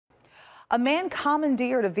A man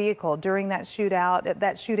commandeered a vehicle during that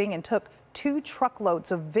shooting, and took 2 truckloads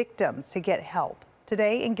of victims to get help.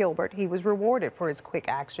 Today in Gilbert, he was rewarded for his quick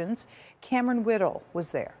actions. Cameron Whittle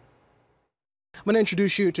was there. I'm going to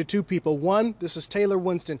introduce you to 2 people. One, this is Taylor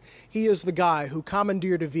Winston. He is the guy who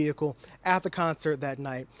commandeered a vehicle at the concert that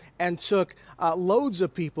night and took loads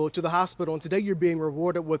of people to the hospital. And today you're being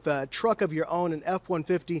rewarded with a truck of your own, an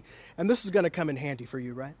F-150. And this is going to come in handy for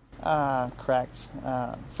you, right? Correct.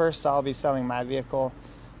 First, I'll be selling my vehicle,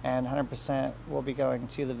 and 100% will be going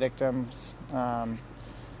to the victims.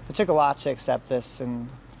 It took a lot to accept this, and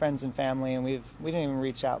friends and family, and we didn't even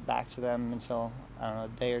reach out back to them until, I don't know,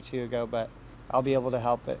 a day or 2 ago. But I'll be able to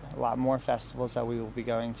help at a lot more festivals that we will be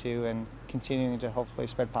going to, and continuing to hopefully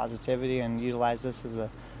spread positivity and utilize this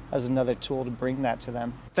as another tool to bring that to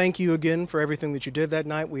them. Thank you again for everything that you did that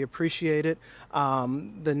night. We appreciate it.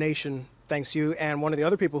 The nation thanks you, and one of the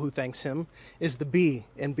other people who thanks him is the B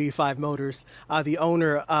in B5 Motors, the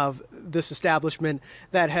owner of this establishment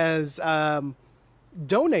that has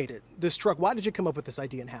donated this truck. Why did you come up with this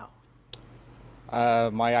idea, and how?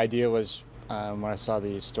 My idea was when I saw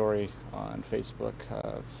the story on Facebook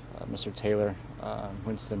of Mr. Taylor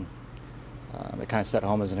Winston. It kind of set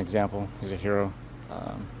home as an example. He's a hero.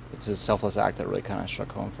 It's a selfless act that really kind of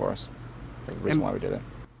struck home for us, the reason why we did it.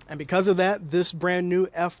 And because of that, this brand new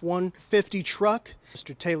F-150 truck,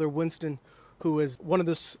 Mr. Taylor Winston, who is one of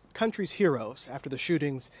this country's heroes after the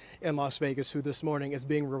shootings in Las Vegas, who this morning is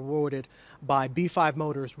being rewarded by B5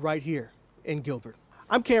 Motors right here in Gilbert.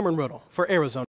 I'm Cameron Whittle for Arizona.